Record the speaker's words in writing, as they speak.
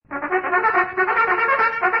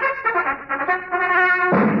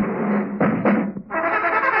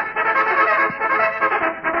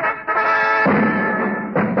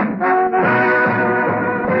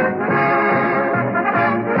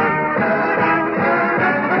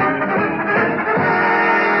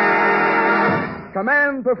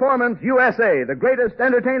Command Performance USA, the greatest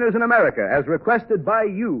entertainers in America, as requested by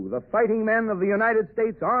you, the fighting men of the United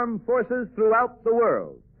States Armed Forces throughout the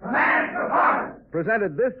world. Command Performance!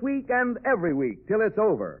 Presented this week and every week till it's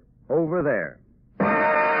over. Over there.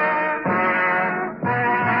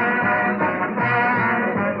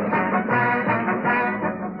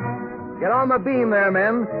 Get on the beam there,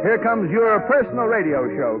 men. Here comes your personal radio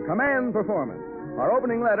show, Command Performance. Our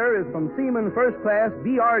opening letter is from Seaman First Class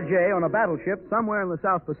BRJ on a battleship somewhere in the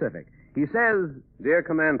South Pacific. He says, Dear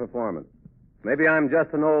Command Performance, maybe I'm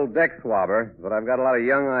just an old deck swabber, but I've got a lot of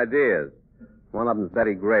young ideas. One of them's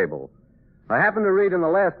Betty Grable. I happened to read in the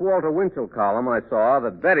last Walter Winchell column I saw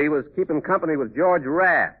that Betty was keeping company with George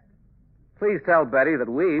Raft. Please tell Betty that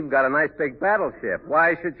we've got a nice big battleship.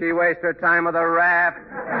 Why should she waste her time with a raft?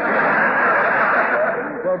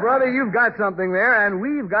 Well, brother, you've got something there, and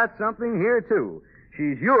we've got something here, too.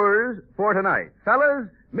 She's yours for tonight. Fellas,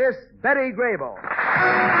 Miss Betty Grable.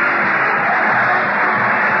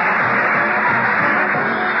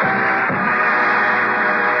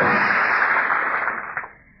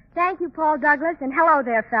 Thank you, Paul Douglas, and hello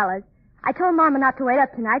there, fellas. I told Mama not to wait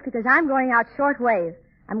up tonight because I'm going out shortwave.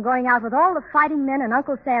 I'm going out with all the fighting men in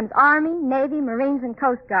Uncle Sam's Army, Navy, Marines, and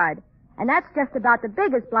Coast Guard. And that's just about the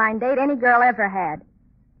biggest blind date any girl ever had.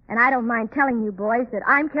 And I don't mind telling you, boys, that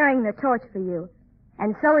I'm carrying the torch for you.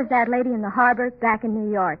 And so is that lady in the harbor back in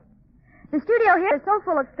New York. The studio here is so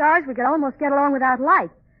full of stars we could almost get along without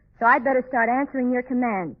lights. So I'd better start answering your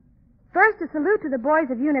commands. First, a salute to the boys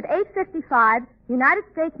of Unit 855, United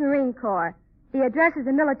States Marine Corps. The address is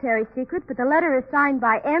a military secret, but the letter is signed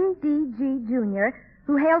by M.D.G. Jr.,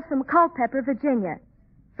 who hails from Culpeper, Virginia.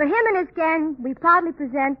 For him and his gang, we proudly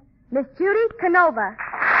present Miss Judy Canova.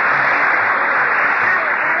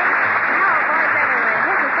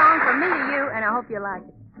 Me to you, and I hope you like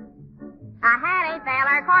it. I had a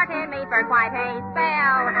feller courting me for quite a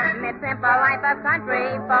spell, mid simple life of country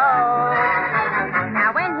folk.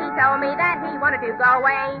 Now when he told me that he wanted to go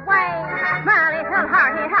away, my little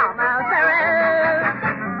heart hit almost a roof.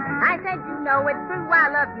 I said, you know it's true, I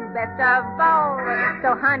love you best of all,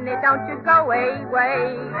 so honey, don't you go away.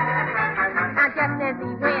 Now just as he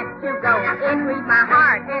went to go, it grieved my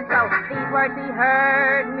heart, and so these words he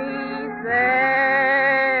heard me say.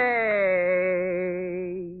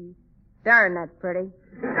 Darn, that's pretty.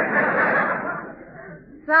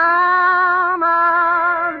 Some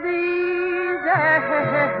of these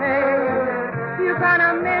days, you're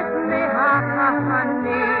gonna miss me,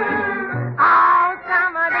 honey. Oh,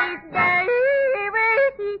 some of these days,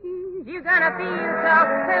 you're gonna feel so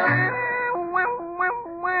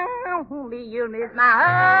lonely. You'll miss my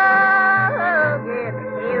hug,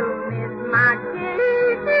 you'll miss my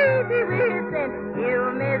kisses,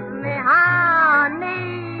 you'll miss me,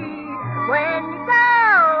 honey. When you go,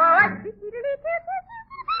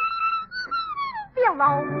 feel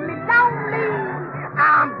lonely.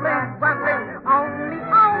 I'm blue, only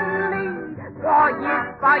for you,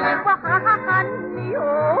 honey. Oh,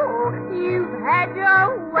 you've had your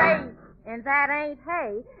way, and that ain't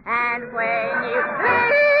hay. And when you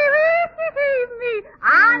leave me, I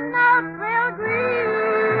know they'll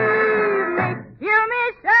grieve me. You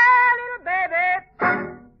miss your little baby.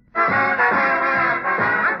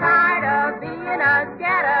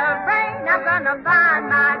 I'm gonna find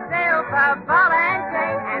myself a ball and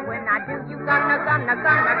chain, and when I do, you gonna miss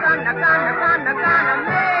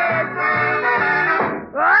me.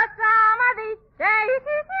 Oh, some of these days.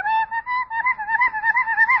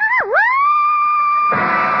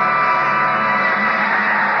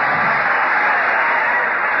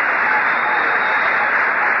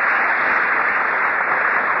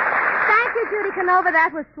 Thank you, Judy Canova.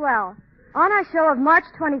 That was swell. On our show of March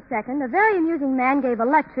 22nd, a very amusing man gave a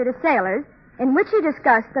lecture to sailors in which he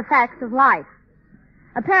discussed the facts of life.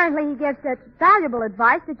 Apparently, he gives such valuable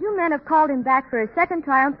advice that you men have called him back for his second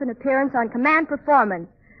triumphant appearance on Command Performance.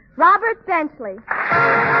 Robert Benchley.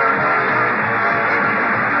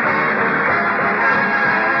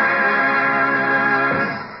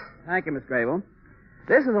 Thank you, Miss Grable.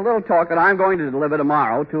 This is a little talk that I'm going to deliver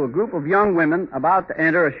tomorrow to a group of young women about to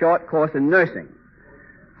enter a short course in nursing.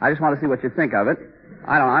 I just want to see what you think of it.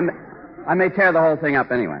 I may tear the whole thing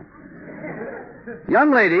up anyway.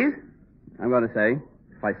 Young ladies, I'm going to say,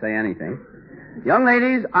 if I say anything. Young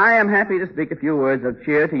ladies, I am happy to speak a few words of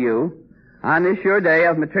cheer to you on this your day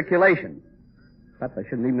of matriculation. Perhaps I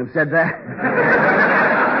shouldn't even have said that.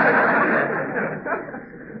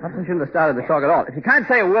 Perhaps I shouldn't have started the talk at all. If you can't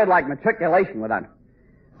say a word like matriculation without...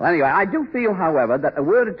 Well, anyway, I do feel, however, that a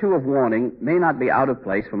word or two of warning may not be out of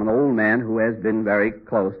place from an old man who has been very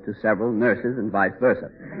close to several nurses and vice versa.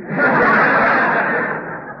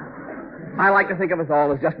 I like to think of us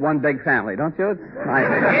all as just one big family, don't you? It's nice.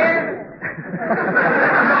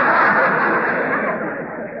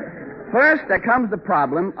 First, there comes the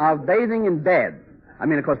problem of bathing in bed. I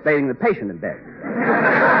mean, of course, bathing the patient in bed.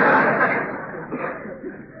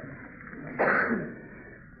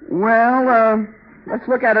 Well, let's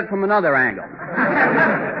look at it from another angle.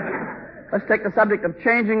 Let's take the subject of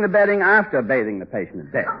changing the bedding after bathing the patient in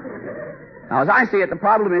bed. Now, as I see it, the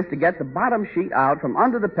problem is to get the bottom sheet out from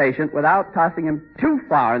under the patient without tossing him too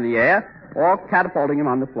far in the air or catapulting him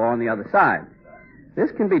on the floor on the other side.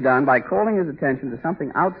 This can be done by calling his attention to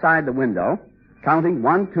something outside the window, counting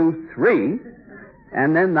 1, 2, 3,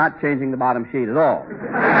 and then not changing the bottom sheet at all.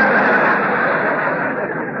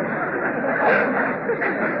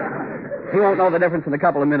 He won't know the difference in a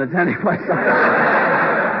couple of minutes anyway.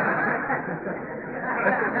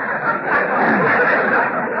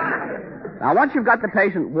 Now, once you've got the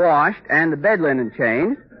patient washed and the bed linen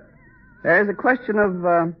changed, there's a question of,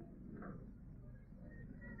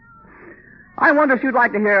 I wonder if you'd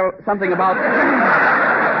like to hear something about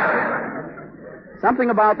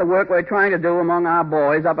the work we're trying to do among our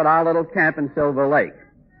boys up at our little camp in Silver Lake.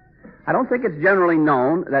 I don't think it's generally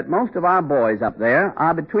known that most of our boys up there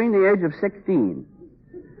are between the age of 16.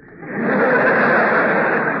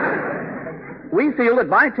 We feel that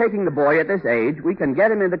by taking the boy at this age, we can get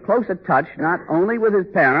him into closer touch not only with his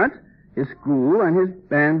parents, his school, and his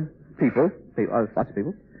lots of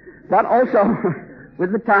people, but also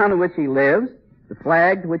with the town in which he lives, the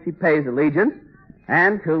flag to which he pays allegiance,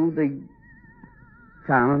 and to the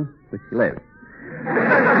town in which he lives.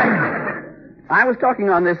 I was talking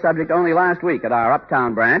on this subject only last week at our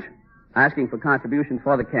Uptown branch, asking for contributions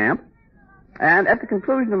for the camp, and at the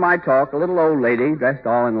conclusion of my talk, a little old lady, dressed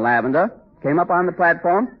all in lavender, came up on the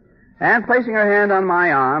platform, and placing her hand on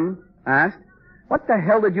my arm, asked, "What the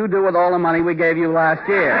hell did you do with all the money we gave you last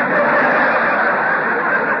year?"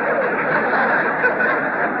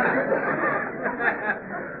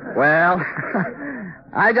 Well,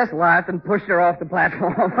 I just laughed and pushed her off the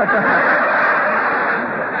platform.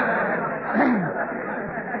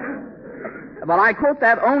 But I quote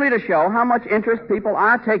that only to show how much interest people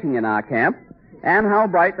are taking in our camp and how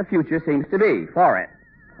bright the future seems to be for it.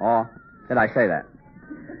 Or did I say that?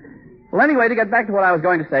 Well, anyway, to get back to what I was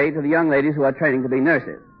going to say to the young ladies who are training to be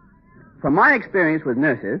nurses. From my experience with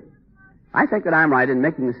nurses, I think that I'm right in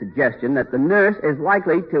making the suggestion that the nurse is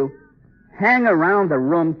likely to hang around the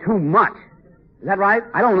room too much. Is that right?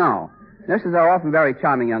 I don't know. Nurses are often very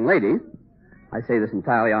charming young ladies. I say this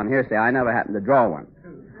entirely on hearsay. I never happened to draw one.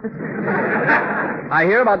 I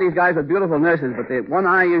hear about these guys with beautiful nurses, but the one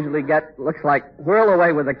I usually get looks like whirl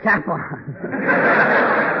away with a cap on.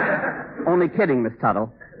 Only kidding, Miss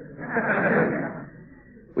Tuttle.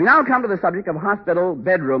 We now come to the subject of hospital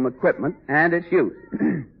bedroom equipment and its use.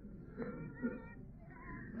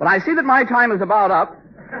 But I see that my time is about up,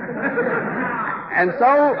 and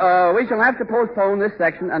so we shall have to postpone this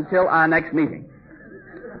section until our next meeting.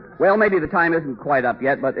 Well, maybe the time isn't quite up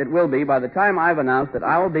yet, but it will be by the time I've announced that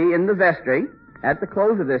I will be in the vestry at the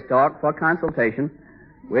close of this talk for consultation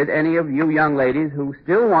with any of you young ladies who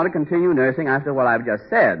still want to continue nursing after what I've just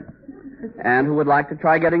said, and who would like to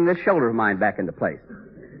try getting this shoulder of mine back into place.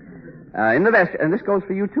 In the vestry, and this goes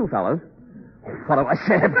for you too, fellows. What have I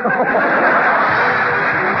said?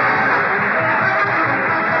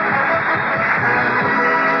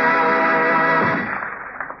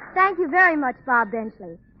 Thank you very much, Bob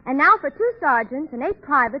Benchley. And now for 2 sergeants and 8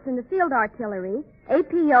 privates in the field artillery,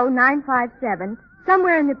 APO 957,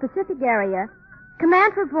 somewhere in the Pacific area,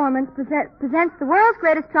 Command Performance presents the world's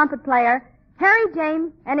greatest trumpet player, Harry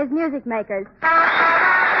James and his music makers.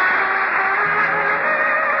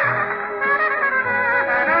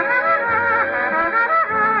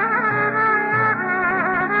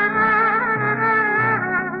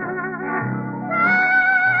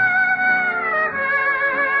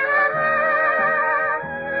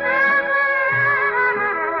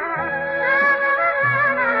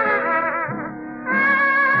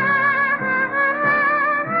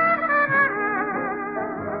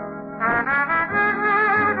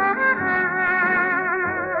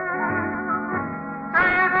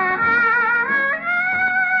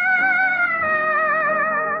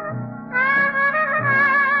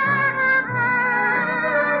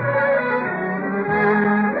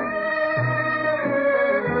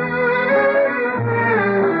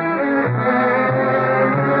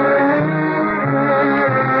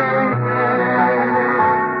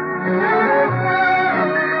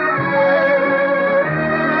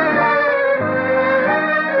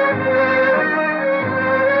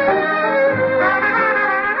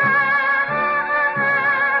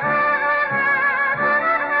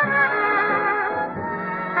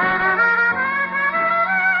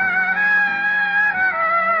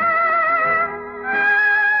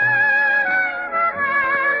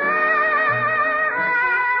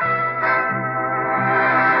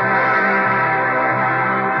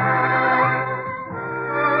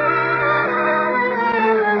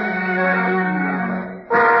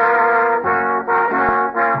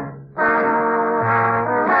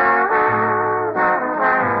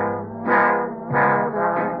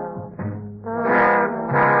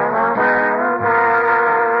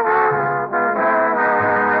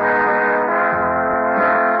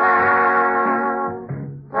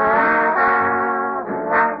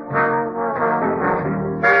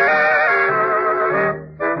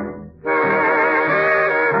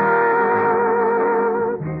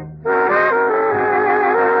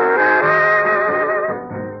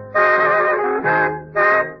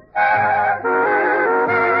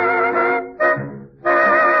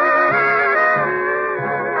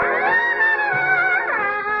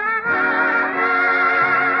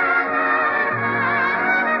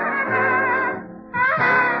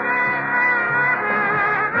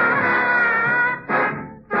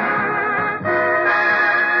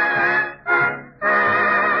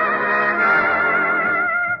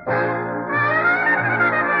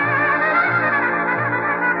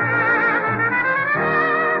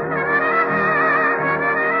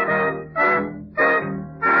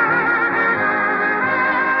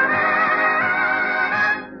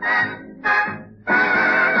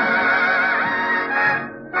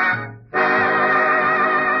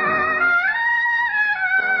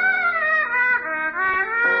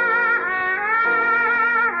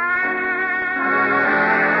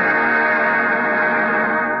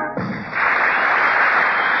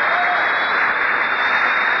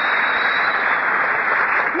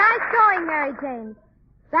 going, Mary Jane?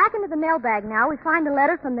 Back into the mailbag now, we find a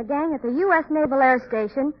letter from the gang at the U.S. Naval Air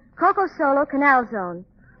Station, Coco Solo Canal Zone.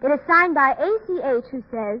 It is signed by ACH, who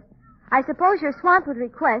says, I suppose you're swamped with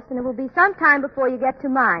requests, and it will be some time before you get to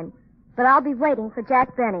mine. But I'll be waiting for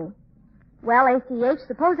Jack Benny. Well, ACH,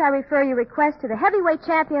 suppose I refer your request to the heavyweight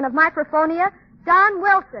champion of microphonia, Don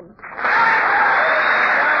Wilson.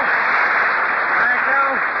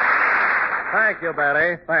 Thank you,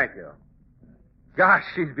 Betty. Thank you. Gosh,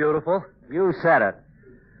 she's beautiful. You said it.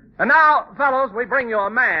 And now, fellows, we bring you a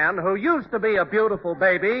man who used to be a beautiful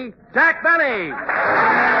baby, Jack Benny.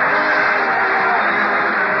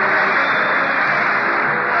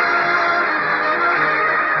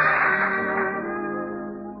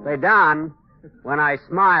 Say, Don, when I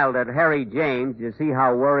smiled at Harry James, you see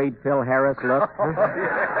how worried Phil Harris looked?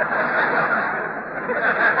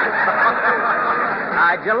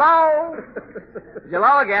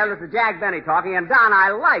 Jello again, this is Jack Benny talking. And Don,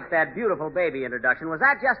 I like that beautiful baby introduction. Was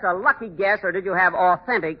that just a lucky guess, or did you have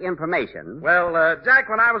authentic information? Well, Jack,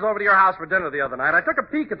 when I was over to your house for dinner the other night, I took a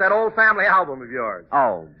peek at that old family album of yours.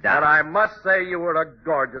 Oh, Don. And I must say you were a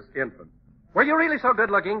gorgeous infant. Were you really so good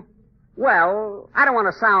looking? Well, I don't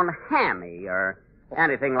want to sound hammy or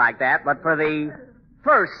anything like that, but for the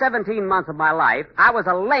first 17 months of my life, I was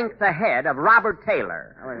a length ahead of Robert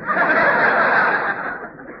Taylor.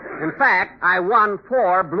 In fact, I won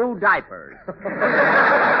 4 blue diapers.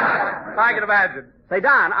 I can imagine. Say,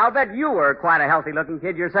 Don, I'll bet you were quite a healthy-looking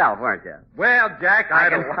kid yourself, weren't you? Well, Jack,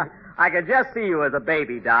 I could just see you as a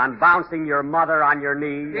baby, Don, bouncing your mother on your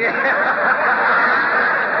knees. Yeah.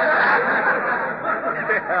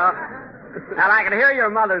 And I can hear your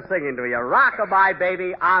mother singing to you, "Rock-a-bye,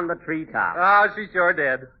 baby, on the treetop." Oh, she sure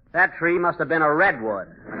did. That tree must have been a redwood.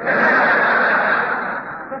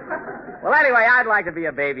 Well, anyway, I'd like to be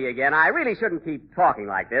a baby again. I really shouldn't keep talking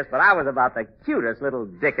like this, but I was about the cutest little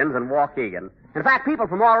Dickens in Waukegan. In fact, people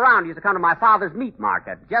from all around used to come to my father's meat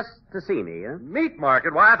market just to see me. Meat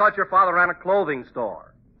market? Why, I thought your father ran a clothing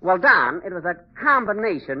store. Well, Don, it was a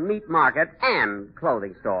combination meat market and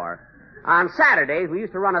clothing store. On Saturdays, we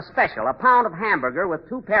used to run a special, a pound of hamburger with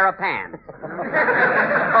 2 pair of pants.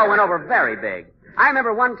 Oh, went over very big. I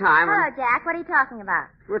remember one time... Hello, Jack. What are you talking about?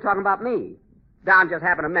 We were talking about me. Don just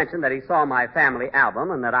happened to mention that he saw my family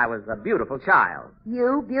album and that I was a beautiful child.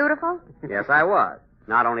 You beautiful? Yes, I was.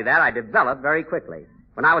 Not only that, I developed very quickly.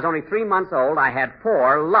 When I was only 3 months old, I had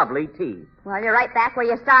 4 lovely teeth. Well, you're right back where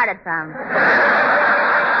you started from.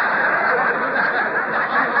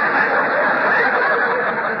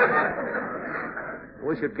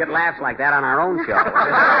 We should get laughs like that on our own show.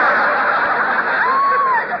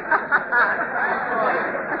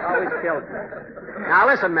 Always kills me. Now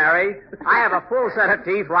listen, Mary. I have a full set of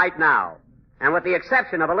teeth right now. And with the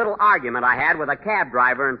exception of a little argument I had with a cab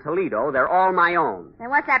driver in Toledo, they're all my own. And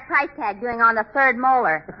what's that price tag doing on the 3rd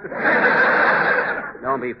molar?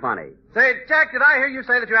 Don't be funny. Say, Jack, did I hear you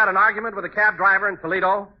say that you had an argument with a cab driver in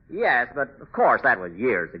Toledo? Yes, but of course that was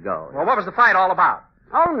years ago. Well, what was the fight all about?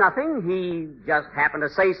 Oh, nothing. He just happened to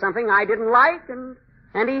say something I didn't like, and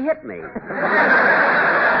he hit me.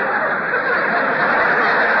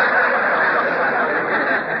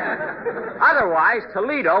 Otherwise,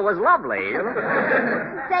 Toledo was lovely.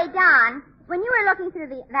 Say, Don, when you were looking through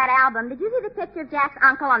that album, did you see the picture of Jack's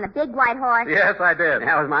uncle on the big white horse? Yes, I did.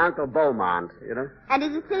 That was my Uncle Beaumont, you know. And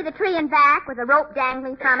did you see the tree in back with a rope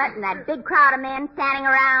dangling from it and that big crowd of men standing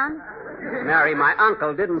around? Mary, my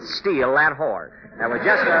uncle didn't steal that horse. That was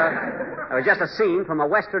just a scene from a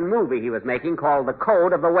Western movie he was making called The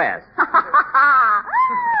Code of the West.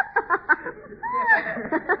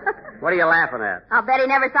 What are you laughing at? I'll bet he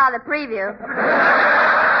never saw the preview.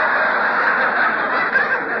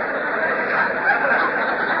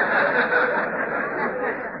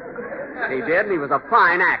 He did, and he was a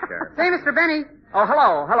fine actor. Say, Mr. Benny. Oh,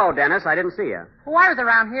 hello. Hello, Dennis. I didn't see you. Oh, I was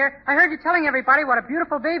around here. I heard you telling everybody what a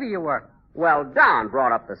beautiful baby you were. Well, Don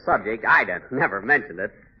brought up the subject. I never mentioned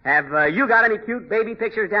it. Have you got any cute baby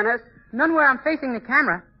pictures, Dennis? None where I'm facing the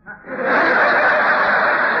camera.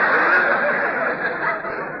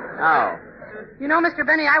 Oh. You know, Mr.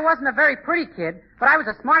 Benny, I wasn't a very pretty kid, but I was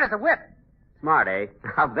as smart as a whip. Smart, eh?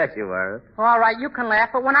 I'll bet you were. All right, you can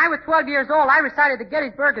laugh, but when I was 12 years old, I recited the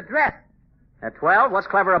Gettysburg Address. At 12? What's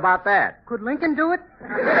clever about that? Could Lincoln do it?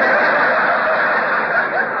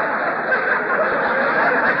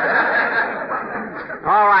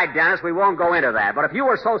 All right, Dennis, we won't go into that. But if you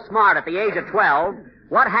were so smart at the age of 12,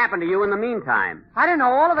 what happened to you in the meantime? I don't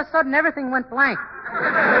know. All of a sudden, everything went blank.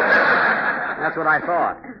 That's what I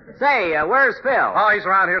thought. Say, where's Phil? Oh, he's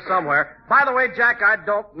around here somewhere. By the way, Jack, I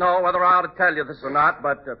don't know whether I ought to tell you this or not,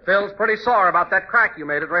 but Phil's pretty sore about that crack you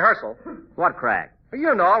made at rehearsal. What crack?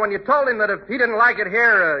 You know, when you told him that if he didn't like it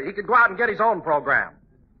here, he could go out and get his own program.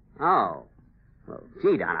 Oh. Well,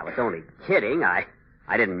 gee, Don, I was only kidding. I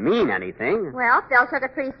didn't mean anything. Well, Phil took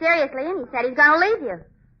it pretty seriously, and he said he's going to leave you.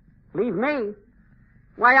 Leave me?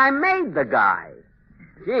 Why, I made the guy.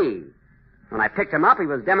 Gee. When I picked him up, he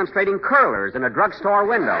was demonstrating curlers in a drugstore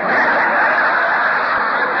window.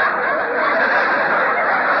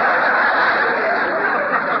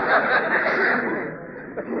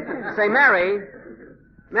 Say, Mary,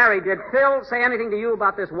 did Phil say anything to you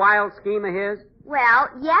about this wild scheme of his? Well,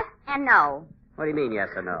 yes and no. What do you mean, yes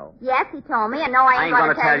or no? Yes, he told me, and no, I ain't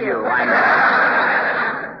going to tell you. I know.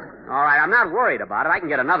 All right, I'm not worried about it. I can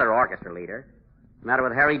get another orchestra leader. Matter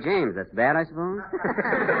with Harry James. That's bad, I suppose?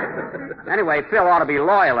 Anyway, Phil ought to be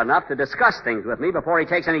loyal enough to discuss things with me before he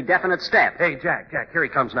takes any definite steps. Hey, Jack, here he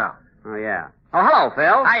comes now. Oh, yeah. Oh, hello,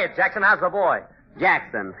 Phil. Hiya, Jackson. How's the boy?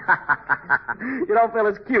 Jackson. You know, Phil,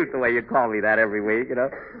 it's cute the way you call me that every week, you know.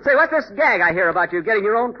 Say, what's this gag I hear about you getting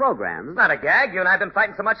your own program? It's not a gag. You and I have been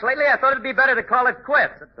fighting so much lately, I thought it'd be better to call it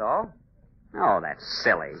quits, that's all. Oh, that's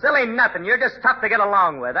silly. Silly nothing. You're just tough to get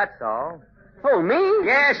along with, that's all. Who, me?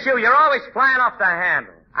 Yes, you're always flying off the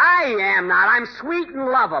handle. I am not. I'm sweet and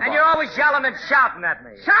lovable. And you're always yelling and shouting at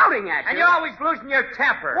me. Shouting at you? And you're always losing your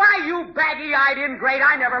temper. Why, you baggy-eyed ingrate,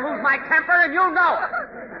 I never lose my temper, and you know it.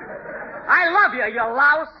 I love you, you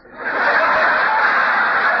louse.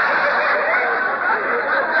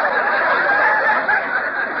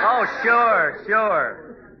 Oh, sure.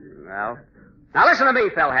 Well, now listen to me,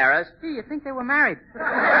 Phil Harris. Gee, you think they were married?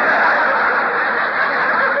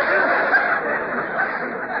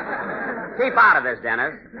 Keep out of this,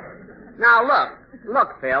 Dennis. Now,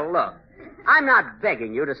 look, Phil, look. I'm not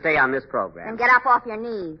begging you to stay on this program. And get up off your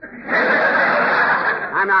knees.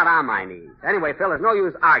 I'm not on my knees. Anyway, Phil, there's no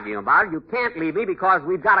use arguing about it. You can't leave me because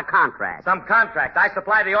we've got a contract. Some contract. I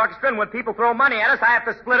supply the orchestra, and when people throw money at us, I have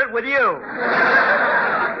to split it with you.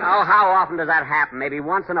 Oh, how often does that happen? Maybe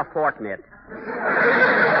once in a fortnight.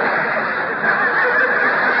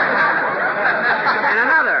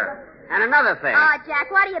 And another thing. Oh,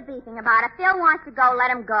 Jack, what are you beefing about? If Phil wants to go,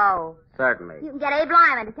 let him go. Certainly. You can get Abe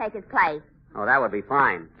Lyman to take his place. Oh, that would be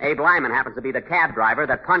fine. Abe Lyman happens to be the cab driver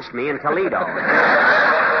that punched me in Toledo.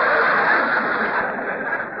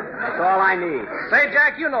 That's all I need. Say,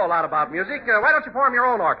 Jack, you know a lot about music. Why don't you form your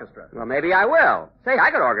own orchestra? Well, maybe I will. Say,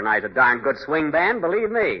 I could organize a darn good swing band,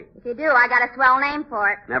 believe me. If you do, I got a swell name for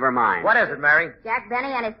it. Never mind. What is it, Mary? Jack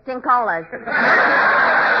Benny and his Stinkolas.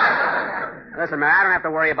 Listen, Mary, I don't have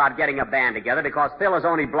to worry about getting a band together because Phil is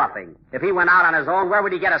only bluffing. If he went out on his own, where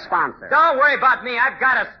would he get a sponsor? Don't worry about me. I've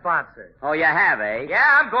got a sponsor. Oh, you have, eh?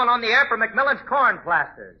 Yeah, I'm going on the air for McMillan's Corn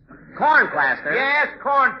Plasters. Corn plasters? Yes,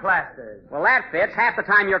 corn plasters. Well, that fits. Half the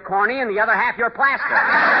time you're corny and the other half you're plaster.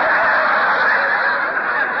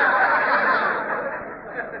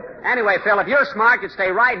 Anyway, Phil, if you're smart, you'd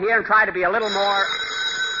stay right here and try to be a little more...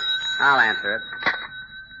 I'll answer it.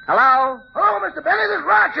 Hello? Hello, Mr. Benny. This is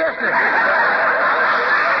Rochester.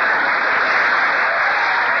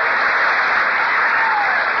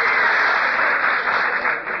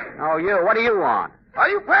 Oh, you. What do you want? Are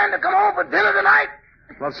you planning to come home for dinner tonight?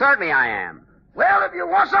 Well, certainly I am. Well, if you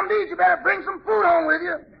want something to eat, you better bring some food home with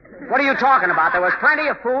you. What are you talking about? There was plenty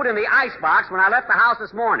of food in the icebox when I left the house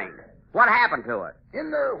this morning. What happened to it?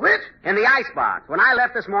 In the which? In the icebox. When I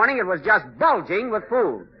left this morning, it was just bulging with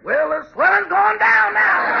food. Well, the swelling's gone down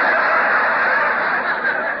now.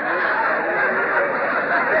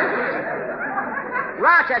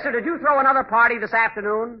 Rochester, did you throw another party this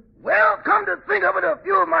afternoon? Well, come to think of it, a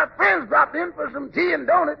few of my friends dropped in for some tea and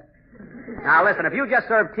donuts. Now, listen, if you just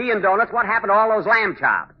served tea and donuts, what happened to all those lamb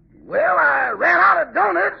chops? Well, I ran out of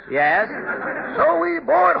donuts. Yes? So we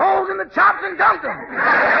bored holes in the chops and dunked them.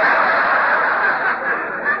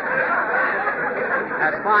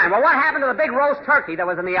 That's fine. Well, what happened to the big roast turkey that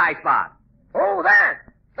was in the icebox? Oh,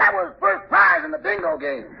 that was first prize in the bingo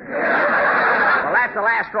game. Well, that's the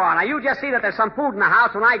last straw. Now, you just see that there's some food in the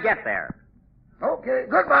house when I get there. Okay,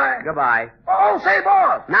 goodbye. Goodbye. Oh, say,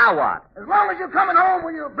 boss. Now what? As long as you're coming home,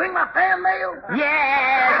 will you bring my fan mail?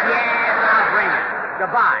 Yes, I'll bring it.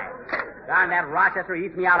 Goodbye. Darn, that Rochester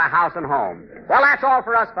eats me out of house and home. Well, that's all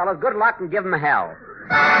for us, fellas. Good luck and give 'em hell.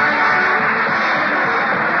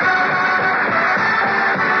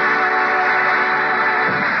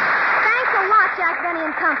 Thanks a lot, Jack Benny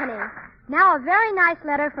and Company. Now a very nice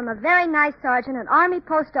letter from a very nice sergeant at Army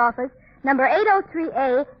Post Office, number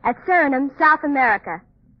 803A at Suriname, South America.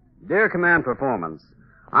 Dear Command Performance,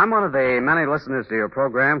 I'm one of the many listeners to your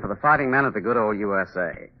program for the fighting men of the good old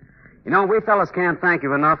USA. You know, we fellas can't thank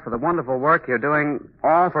you enough for the wonderful work you're doing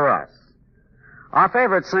all for us. Our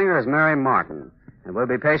favorite singer is Mary Martin, And we'll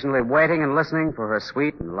be patiently waiting and listening for her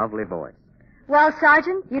sweet and lovely voice. Well,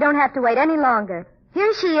 Sergeant, you don't have to wait any longer.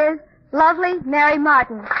 Here she is, lovely Mary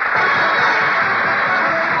Martin.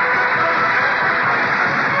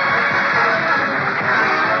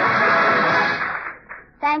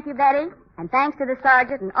 Thank you, Betty, and thanks to the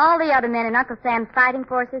sergeant and all the other men in Uncle Sam's fighting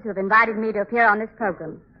forces who have invited me to appear on this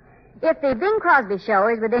program. If the Bing Crosby show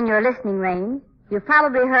is within your listening range, you've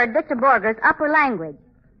probably heard Victor Borger's upper language.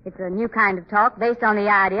 It's a new kind of talk based on the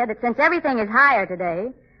idea that since everything is higher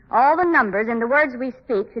today, all the numbers in the words we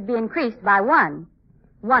speak should be increased by 1.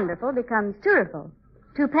 Wonderful becomes twotiful.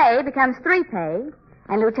 Toupee becomes threepay,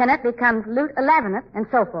 and lieutenant becomes lieutenant, and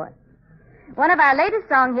so forth. One of our latest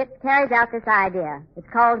song hits carries out this idea. It's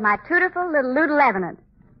called My Tootiful Little Lieutenant.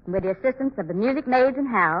 And with the assistance of the Music Maids and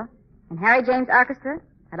Hal and Harry James Orchestra,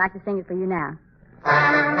 I'd like to sing it for you now.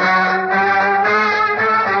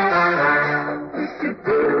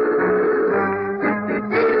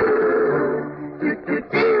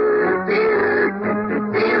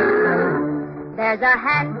 There's a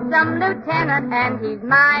handsome lieutenant and he's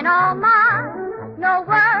mine, all mine. No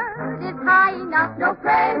word is high enough, no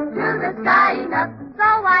praise to the sky enough. So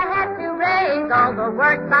I had to raise all the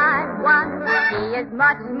words by 1. He is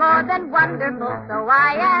much more than wonderful, so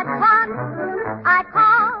I add 1. I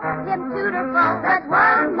call him tootiful, that's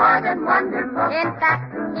 1 more than wonderful. In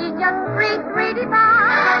fact, he's just sweet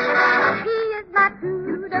divine. He is my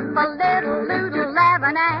tootiful little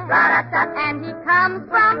Lebanon, and he comes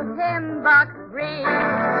from Timbuktu. He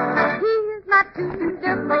is my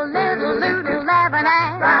tootiful little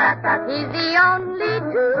Lebanon. He's the only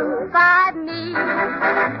 2-5 me.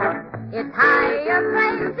 It's higher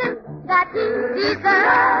praises that he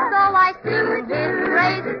deserves, so I sing his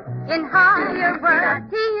praises in higher words.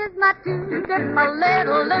 He is my tootiful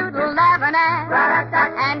little Lebanon,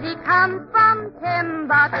 and he comes from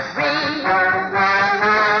Timbuktu.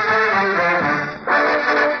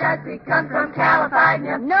 Does he come from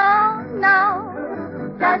California? No, no.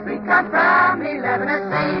 Does he come from 11th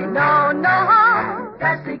Street? No, no.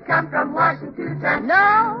 Does he come from Washington?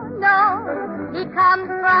 No, no. He comes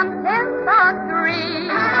from Timbuktu.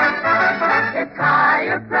 It's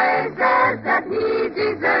higher praises that he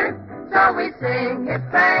deserves, so we sing his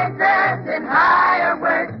praises in higher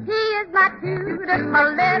words. He is my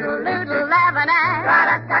tootiful little Lebanon,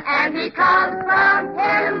 and he comes from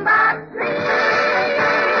Timbuktu.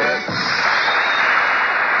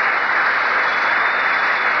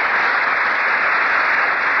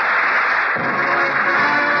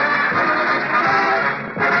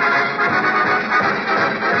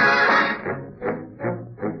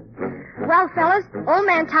 Well, fellas, Old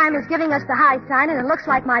Man Time is giving us the high sign, and it looks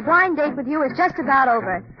like my blind date with you is just about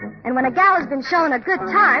over. And when a gal has been shown a good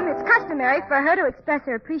time, it's customary for her to express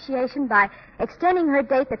her appreciation by extending her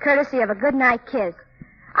date the courtesy of a goodnight kiss.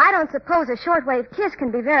 I don't suppose a shortwave kiss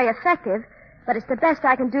can be very effective, but it's the best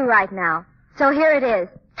I can do right now. So here it is.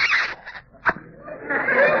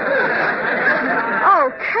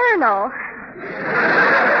 Oh, Colonel.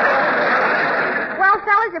 Well,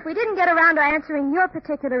 fellas, if we didn't get around to answering your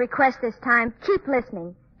particular request this time, keep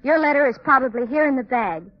listening. Your letter is probably here in the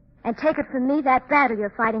bag. And take it from me, that battle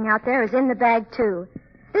you're fighting out there is in the bag, too.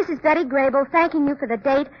 This is Betty Grable thanking you for the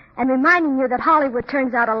date and reminding you that Hollywood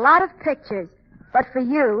turns out a lot of pictures. But for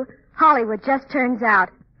you, Hollywood just turns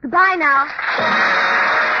out. Goodbye now.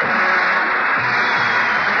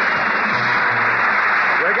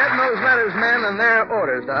 We're getting those letters, men, and their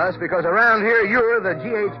orders to us, because around here you're the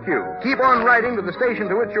GHQ. Keep on writing to the station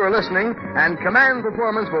to which you're listening, and Command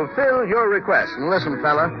Performance will fill your request. And listen,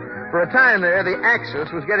 fella, for a time there, the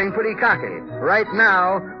Axis was getting pretty cocky. Right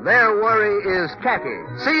now, their worry is khaki.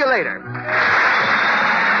 See you later.